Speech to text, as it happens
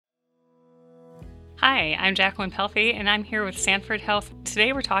Hi, I'm Jacqueline Pelfey, and I'm here with Sanford Health.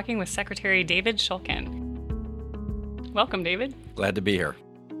 Today we're talking with Secretary David Shulkin. Welcome, David. Glad to be here.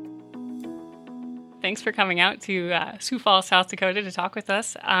 Thanks for coming out to Sioux Falls, South Dakota to talk with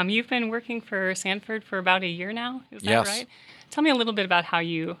us. You've been working for Sanford for about a year now, is that Yes. right? Tell me a little bit about how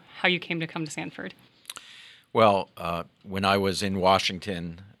you came to come to Sanford. Well, when I was in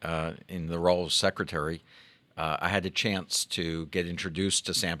Washington in the role of secretary, I had a chance to get introduced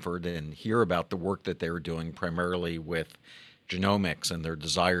to Sanford and hear about the work that they were doing primarily with genomics and their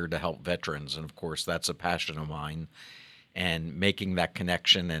desire to help veterans. And of course, that's a passion of mine. And making that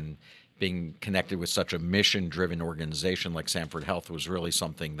connection and being connected with such a mission-driven organization like Sanford Health was really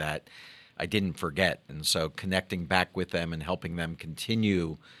something that I didn't forget. And so connecting back with them and helping them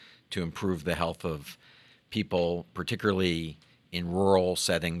continue to improve the health of people, particularly in rural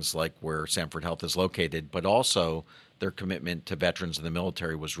settings like where Sanford Health is located, but also their commitment to veterans in the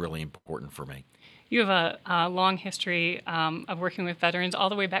military was really important for me. You have a long history of working with veterans, all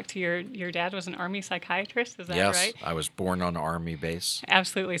the way back to your dad was an Army psychiatrist. Is that Yes, right? I was born on an Army base.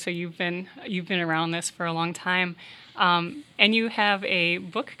 Absolutely. So you've been around this for a long time, and you have a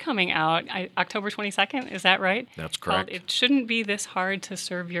book coming out October 22nd. Is that right? That's Called correct. "It Shouldn't Be This Hard to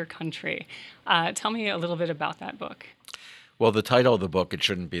Serve Your Country." Tell me a little bit about that book. Well, the title of the book, It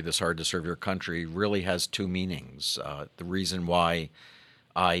Shouldn't Be This Hard to Serve Your Country, really has two meanings. The reason why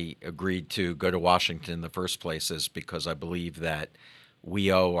I agreed to go to Washington in the first place is because I believe that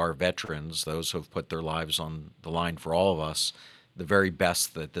we owe our veterans, those who have put their lives on the line for all of us, the very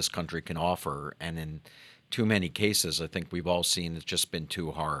best that this country can offer. And in too many cases, I think we've all seen it's just been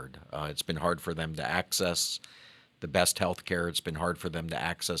too hard. It's been hard for them to access the best health care. It's been hard for them to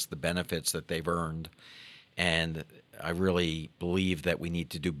access the benefits that they've earned. And I really believe that we need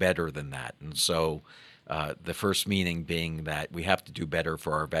to do better than that. And so the first meaning being that we have to do better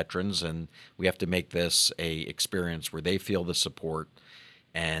for our veterans, and we have to make this a experience where they feel the support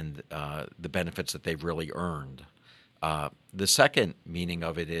and the benefits that they've really earned. The second meaning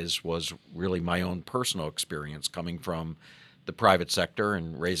of it was really my own personal experience coming from the private sector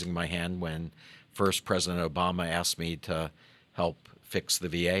and raising my hand when first President Obama asked me to help fix the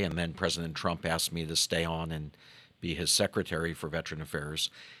VA, and then President Trump asked me to stay on and be his secretary for Veteran Affairs.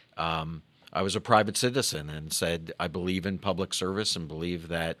 I was a private citizen and said, I believe in public service and believe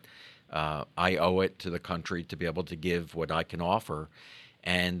that I owe it to the country to be able to give what I can offer.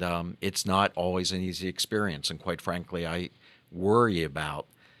 And it's not always an easy experience. And quite frankly, I worry about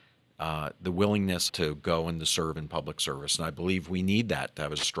the willingness to go and to serve in public service. And I believe we need that to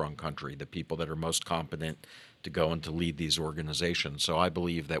have a strong country, the people that are most competent to go and to lead these organizations. So I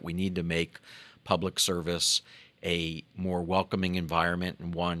believe that we need to make public service a more welcoming environment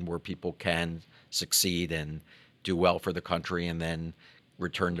and one where people can succeed and do well for the country and then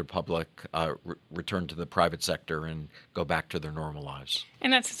return to return to the private sector and go back to their normal lives.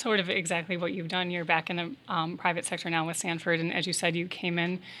 And that's sort of exactly what you've done. You're back in the private sector now with Sanford, and as you said, you came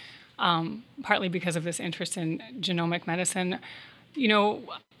in partly because of this interest in genomic medicine. You know,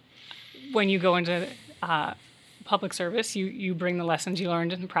 when you go into public service, you bring the lessons you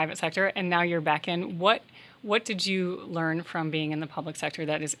learned in the private sector, and now you're back in. What did you learn from being in the public sector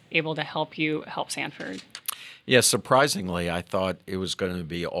that is able to help you help Sanford? Yes, surprisingly, I thought it was going to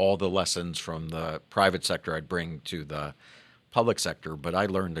be all the lessons from the private sector I'd bring to the public sector, but I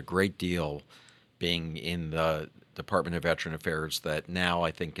learned a great deal being in the Department of Veteran Affairs that now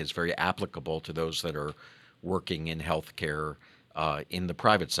I think is very applicable to those that are working in healthcare in the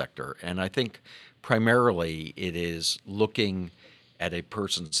private sector. And I think primarily it is looking at a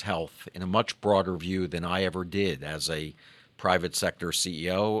person's health in a much broader view than I ever did as a private sector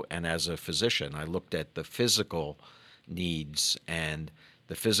CEO and as a physician. I looked at the physical needs and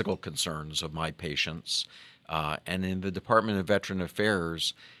the physical concerns of my patients. And in the Department of Veteran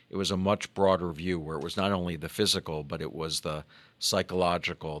Affairs, it was a much broader view where it was not only the physical, but it was the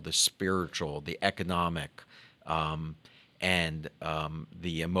psychological, the spiritual, the economic, and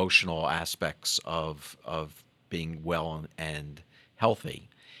the emotional aspects of being well and healthy.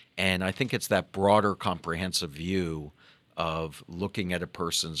 And I think it's that broader, comprehensive view of looking at a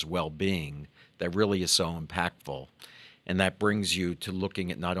person's well-being that really is so impactful. And that brings you to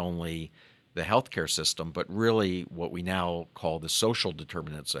looking at not only the healthcare system, but really what we now call the social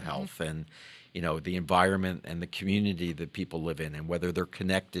determinants of health and, you know, the environment and the community that people live in and whether they're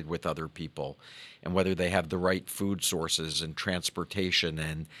connected with other people and whether they have the right food sources and transportation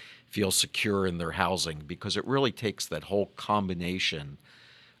and feel secure in their housing, because it really takes that whole combination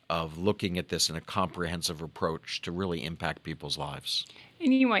of looking at this in a comprehensive approach to really impact people's lives.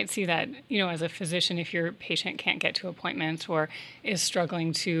 And you might see that, you know, as a physician, if your patient can't get to appointments or is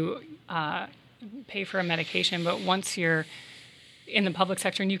struggling to pay for a medication, but once you're in the public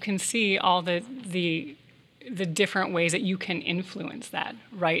sector and you can see all the different ways that you can influence that,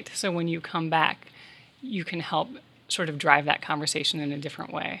 right? So when you come back, you can help sort of drive that conversation in a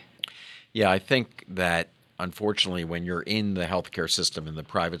different way. Yeah, I think that unfortunately, when you're in the healthcare system in the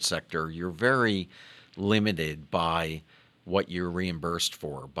private sector, you're very limited by what you're reimbursed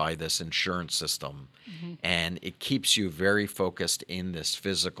for by this insurance system. And it keeps you very focused in this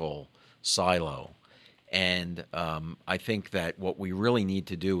physical silo. And I think that what we really need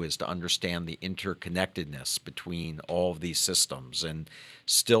to do is to understand the interconnectedness between all of these systems. And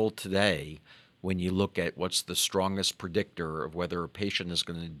still today, when you look at what's the strongest predictor of whether a patient is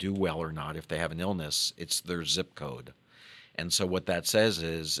going to do well or not if they have an illness, it's their zip code. And so what that says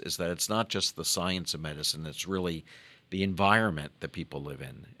is that it's not just the science of medicine, it's really the environment that people live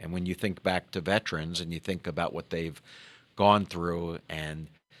in. And when you think back to veterans and you think about what they've gone through and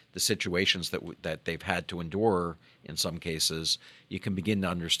the situations that they've had to endure in some cases, you can begin to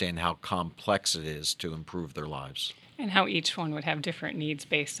understand how complex it is to improve their lives. And how each one would have different needs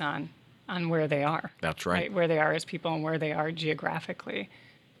based on where they are. That's right. Where they are as people and where they are geographically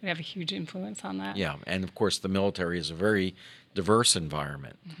would have a huge influence on that. Yeah, and of course the military is a very diverse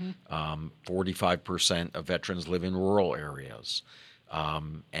environment. 45% of veterans live in rural areas,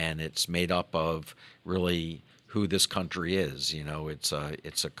 and it's made up of really who this country is. You know, it's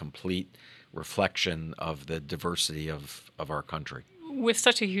a complete reflection of the diversity of our country. With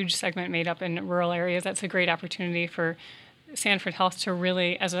such a huge segment made up in rural areas, that's a great opportunity for Sanford Health to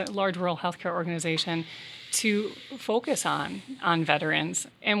really, as a large rural healthcare organization, to focus on veterans.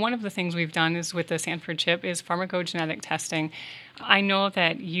 And one of the things we've done is with the Sanford CHIP is pharmacogenetic testing. I know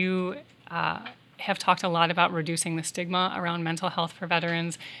that you have talked a lot about reducing the stigma around mental health for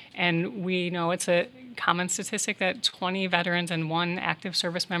veterans, and we know it's a common statistic that 20 veterans and 1 active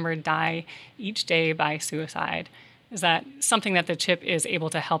service member die each day by suicide. Is that something that the CHIP is able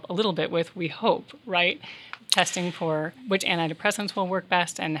to help a little bit with, we hope, right? Testing for which antidepressants will work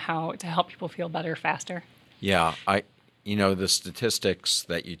best and how to help people feel better faster. Yeah, the statistics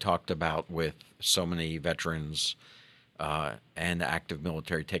that you talked about with so many veterans and active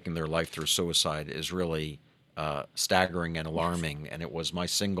military taking their life through suicide is really staggering and alarming. And it was my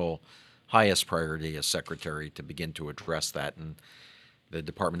single highest priority as secretary to begin to address that. And the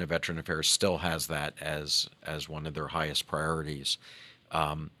Department of Veteran Affairs still has that as one of their highest priorities.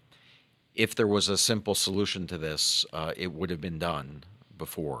 If there was a simple solution to this, it would have been done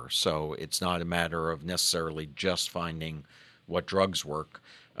before. So it's not a matter of necessarily just finding what drugs work.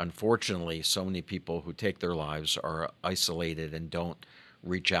 Unfortunately, so many people who take their lives are isolated and don't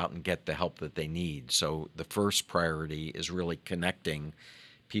reach out and get the help that they need. So the first priority is really connecting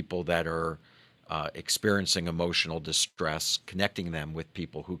people that are experiencing emotional distress, connecting them with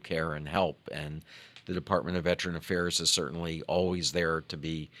people who care and help. And the Department of Veteran Affairs is certainly always there to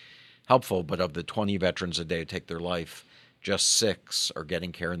be helpful. But of the 20 veterans a day who take their life, just 6 are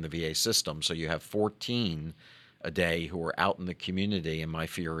getting care in the VA system. So you have 14 a day who are out in the community, and my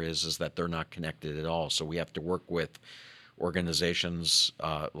fear is that they're not connected at all. So we have to work with organizations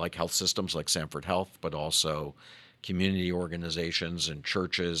like health systems like Sanford Health, but also community organizations and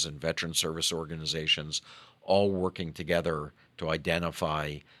churches and veteran service organizations, all working together to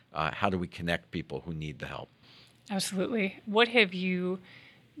identify how do we connect people who need the help. Absolutely. What have you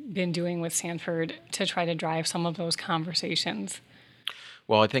been doing with Sanford to try to drive some of those conversations?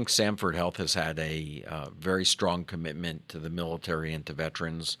 Well, I think Sanford Health has had a very strong commitment to the military and to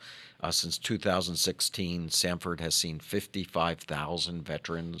veterans. Since 2016, Sanford has seen 55,000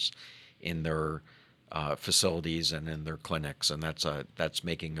 veterans in their facilities and in their clinics, and that's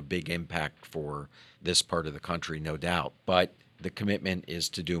making a big impact for this part of the country, no doubt. But the commitment is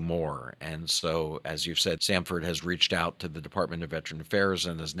to do more. And so, as you've said, Sanford has reached out to the Department of Veteran Affairs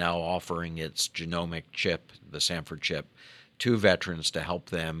and is now offering its genomic chip, the Sanford chip, to veterans to help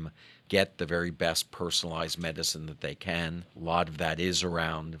them get the very best personalized medicine that they can. A lot of that is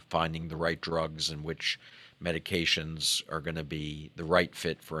around finding the right drugs and which medications are going to be the right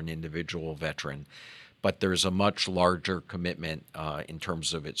fit for an individual veteran. But there's a much larger commitment in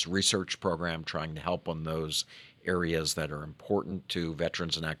terms of its research program, trying to help on those areas that are important to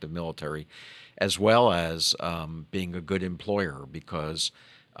veterans and active military, as well as being a good employer, because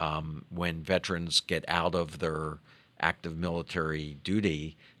when veterans get out of their active military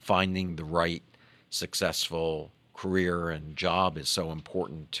duty, finding the right successful career and job is so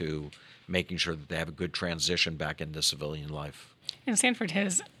important to making sure that they have a good transition back into civilian life. And Sanford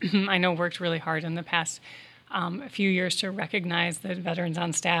has, I know, worked really hard in the past few years to recognize that veterans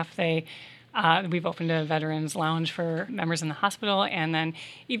on staff, they We've opened a veterans lounge for members in the hospital, and then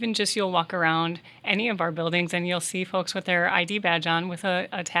even just you'll walk around any of our buildings and you'll see folks with their ID badge on with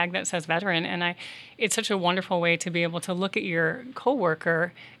a tag that says veteran. And it's such a wonderful way to be able to look at your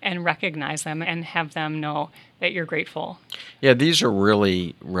coworker and recognize them and have them know that you're grateful. Yeah, these are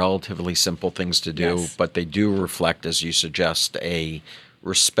really relatively simple things to do, Yes. but they do reflect, as you suggest, a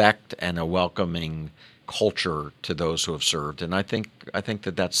respect and a welcoming culture to those who have served. And I think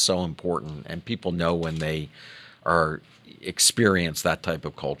that that's so important, and people know when they are experience that type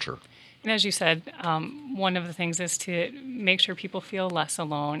of culture. And as you said, one of the things is to make sure people feel less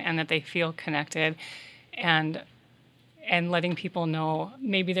alone and that they feel connected, and letting people know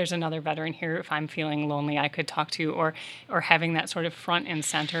maybe there's another veteran here if I'm feeling lonely I could talk to, or having that sort of front and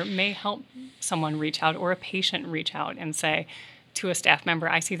center may help someone reach out, or a patient reach out and say to a staff member,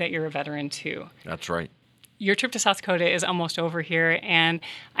 I see that you're a veteran too. That's right. Your trip to South Dakota is almost over here, and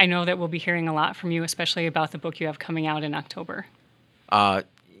I know that we'll be hearing a lot from you, especially about the book you have coming out in October. Uh,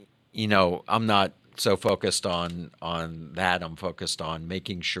 I'm not so focused on that. I'm focused on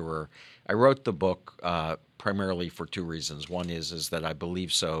making sure. I wrote the book primarily for two reasons. One is that I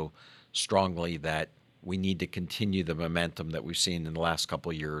believe so strongly that we need to continue the momentum that we've seen in the last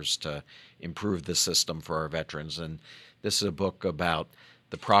couple of years to improve the system for our veterans. And this is a book about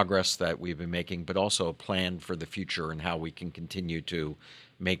the progress that we've been making, but also a plan for the future and how we can continue to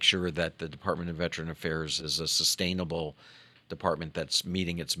make sure that the Department of Veteran Affairs is a sustainable department that's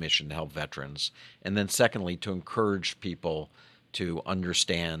meeting its mission to help veterans. And then secondly, to encourage people to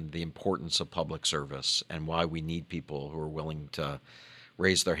understand the importance of public service and why we need people who are willing to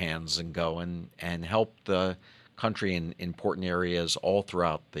raise their hands and go and help the country in important areas all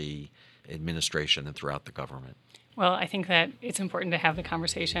throughout the administration and throughout the government. Well, I think that it's important to have the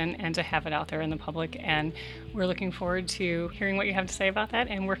conversation and to have it out there in the public, and we're looking forward to hearing what you have to say about that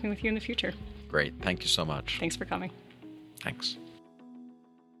and working with you in the future. Great. Thank you so much. Thanks for coming. Thanks.